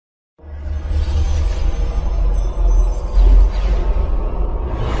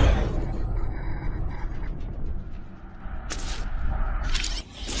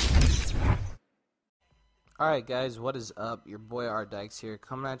Alright guys, what is up? Your boy RDikes here,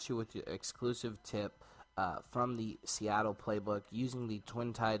 coming at you with your exclusive tip from the Seattle playbook using the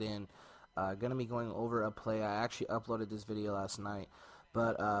twin tight end. Gonna be going over a play. I actually uploaded this video last night,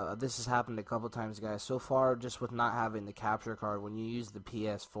 but this has happened a couple times, guys. So far, just with not having the capture card, when you use the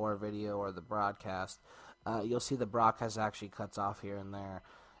PS4 video or the broadcast, you'll see the broadcast actually cuts off here and there.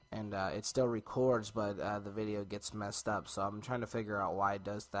 And it still records, but the video gets messed up. So I'm trying to figure out why it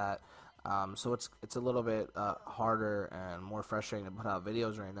does that. So it's a little bit harder and more frustrating to put out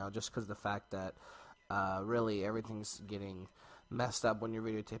videos right now, just because the fact that really everything's getting messed up when you're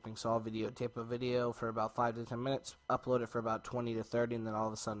videotaping. So I'll videotape a video for about 5 to 10 minutes, upload it for about 20 to 30, and then all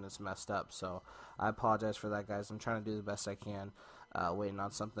of a sudden it's messed up. So I apologize for that, guys. I'm trying to do the best I can, waiting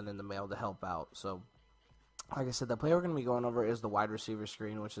on something in the mail to help out. So like I said, the play we're going to be going over is the wide receiver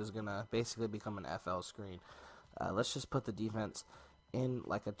screen, which is going to basically become an FL screen. Let's just put the defense in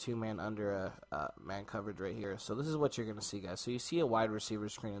like a two-man under a man coverage right here. So this is what you're going to see, guys. So you see a wide receiver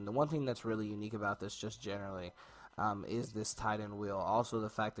screen, and the one thing that's really unique about this just generally is this tight end wheel. Also the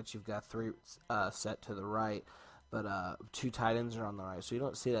fact that you've got three set to the right, but two tight ends are on the right, so you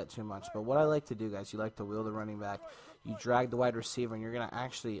don't see that too much. But what I like to do, guys, you like to wheel the running back, you drag the wide receiver, and you're going to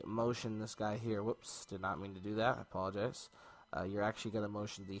actually motion this guy here. Whoops, did not mean to do that. I apologize. You're actually going to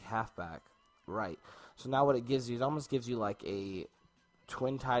motion the halfback right. So now what it gives you, it almost gives you like a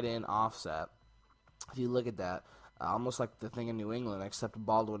twin tight end offset. If you look at that, almost like the thing in New England, except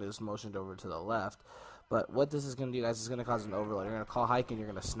Baldwin is motioned over to the left. But what this is going to do, guys, is going to cause an overload. You're going to call hike, and you're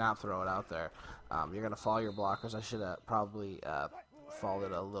going to snap throw it out there. You're going to follow your blockers. I should have probably followed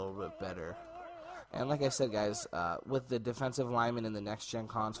it a little bit better. And like I said, guys, with the defensive linemen in the next-gen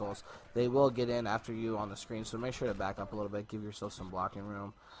consoles, they will get in after you on the screen, so make sure to back up a little bit, give yourself some blocking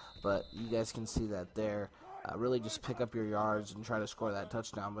room. But you guys can see that there. Really just pick up your yards and try to score that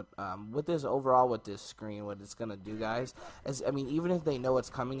touchdown. But with this overall, with this screen, what it's going to do, guys, is, I mean, even if they know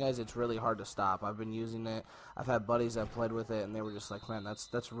it's coming, guys, it's really hard to stop. I've been using it. I've had buddies that played with it, and they were just like, man,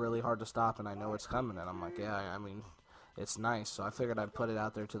 that's really hard to stop, and I know it's coming. And I'm like, yeah, I mean, it's nice. So I figured I'd put it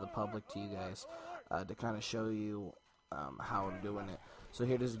out there to the public, to you guys, to kind of show you how I'm doing it. So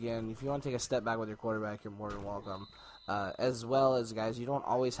here it is again. If you want to take a step back with your quarterback, you're more than welcome. As well as, guys, you don't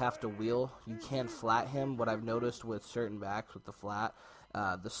always have to wheel. You can flat him. What I've noticed with certain backs with the flat,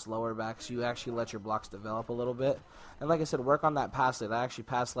 the slower backs, you actually let your blocks develop a little bit. And like I said, work on that pass lead. I actually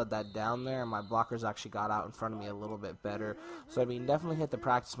pass led that down there, and my blockers actually got out in front of me a little bit better. So, I mean, definitely hit the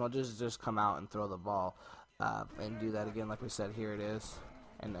practice mode. Just come out and throw the ball and do that again. Like we said, here it is.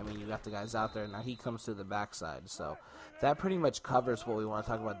 And, I mean, you got the guys out there. Now he comes to the backside. So that pretty much covers what we want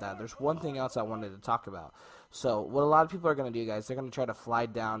to talk about that. There's one thing else I wanted to talk about. So what a lot of people are going to do, guys, they're going to try to fly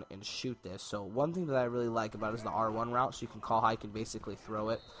down and shoot this. So one thing that I really like about it is the R1 route. So you can call hike and basically throw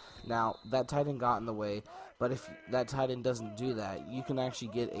it. Now, that tight end got in the way. But if that tight end doesn't do that, you can actually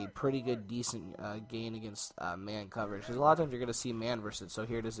get a pretty good, decent gain against man coverage. Because a lot of times you're going to see man versus. So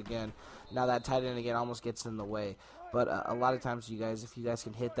here it is again. Now that tight end again almost gets in the way. But a lot of times, you guys, if you guys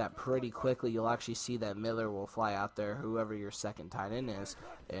can hit that pretty quickly, you'll actually see that Miller will fly out there, whoever your second tight end is,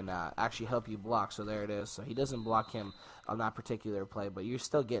 and actually help you block. So there it is. So he doesn't block him on that particular play, but you're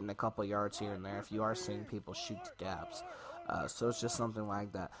still getting a couple yards here and there if you are seeing people shoot gaps. So it's just something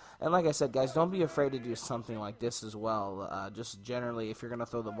like that. And like I said, guys, don't be afraid to do something like this as well. Just generally, if you're going to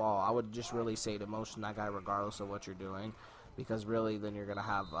throw the ball, I would just really say to motion that guy regardless of what you're doing. Because really, then you're going to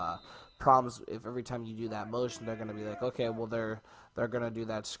have problems if every time you do that motion, they're going to be like, okay, well, they're going to do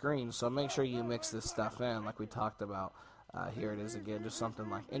that screen. So make sure you mix this stuff in like we talked about. Here it is again, just something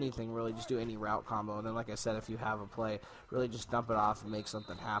like anything, really, just do any route combo. And then, like I said, if you have a play, really just dump it off and make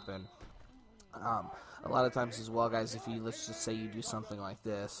something happen. A lot of times as well, guys, if you, let's just say you do something like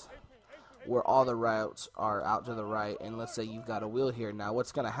this, where all the routes are out to the right, and let's say you've got a wheel here. Now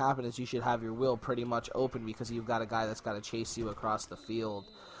what's going to happen is you should have your wheel pretty much open because you've got a guy that's got to chase you across the field,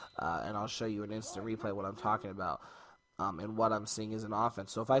 and I'll show you an instant replay what I'm talking about, and what I'm seeing is an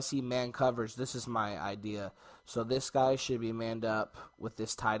offense. So if I see man coverage, this is my idea. So this guy should be manned up with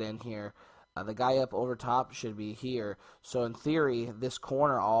this tight end here. The guy up over top should be here. So in theory, this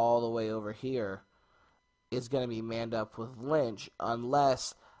corner all the way over here is going to be manned up with Lynch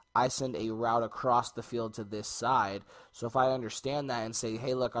unless I send a route across the field to this side. So if I understand that and say,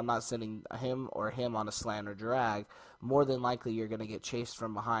 hey, look, I'm not sending him on a slant or drag, more than likely you're going to get chased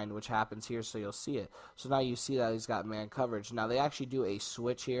from behind, which happens here, so you'll see it. So now you see that he's got man coverage. Now they actually do a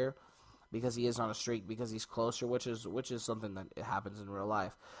switch here because he is on a streak, because he's closer, which is something that happens in real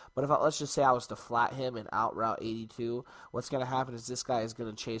life. But let's just say I was to flat him and out route 82, what's going to happen is this guy is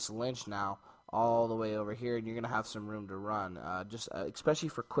going to chase Lynch now all the way over here, and you're going to have some room to run, especially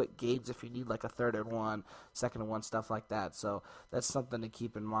for quick gains if you need like a 3rd and 1, 2nd and 1, stuff like that. So that's something to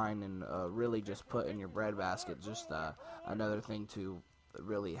keep in mind and really just put in your breadbasket. Just another thing to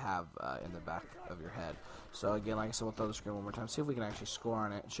really have in the back of your head. So again, like I said, we'll throw the screen one more time, see if we can actually score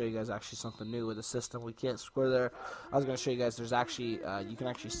on it, and show you guys actually something new with the system. We can't score there. I was going to show you guys there's actually, you can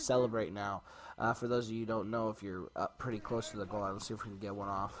actually celebrate now. For those of you who don't know, if you're up pretty close to the goal line, let's see if we can get one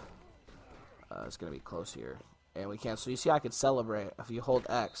off. It's going to be close here. And we can't. So you see I could celebrate if you hold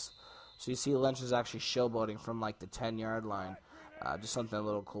X. So you see Lynch is actually showboating from like the 10-yard line. Just something a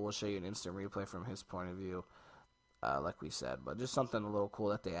little cool. We'll show you an instant replay from his point of view, like we said. But just something a little cool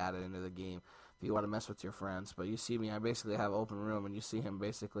that they added into the game if you want to mess with your friends. But you see me, I basically have open room, and you see him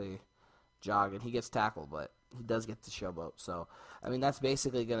basically jogging. He gets tackled, but he does get the showboat. So, I mean, that's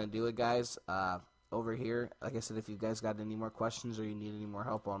basically going to do it, guys. Over here, like I said, if you guys got any more questions or you need any more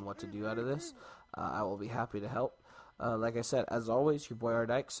help on what to do out of this, I will be happy to help. Like I said, as always, your boy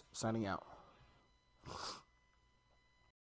RDikes, signing out.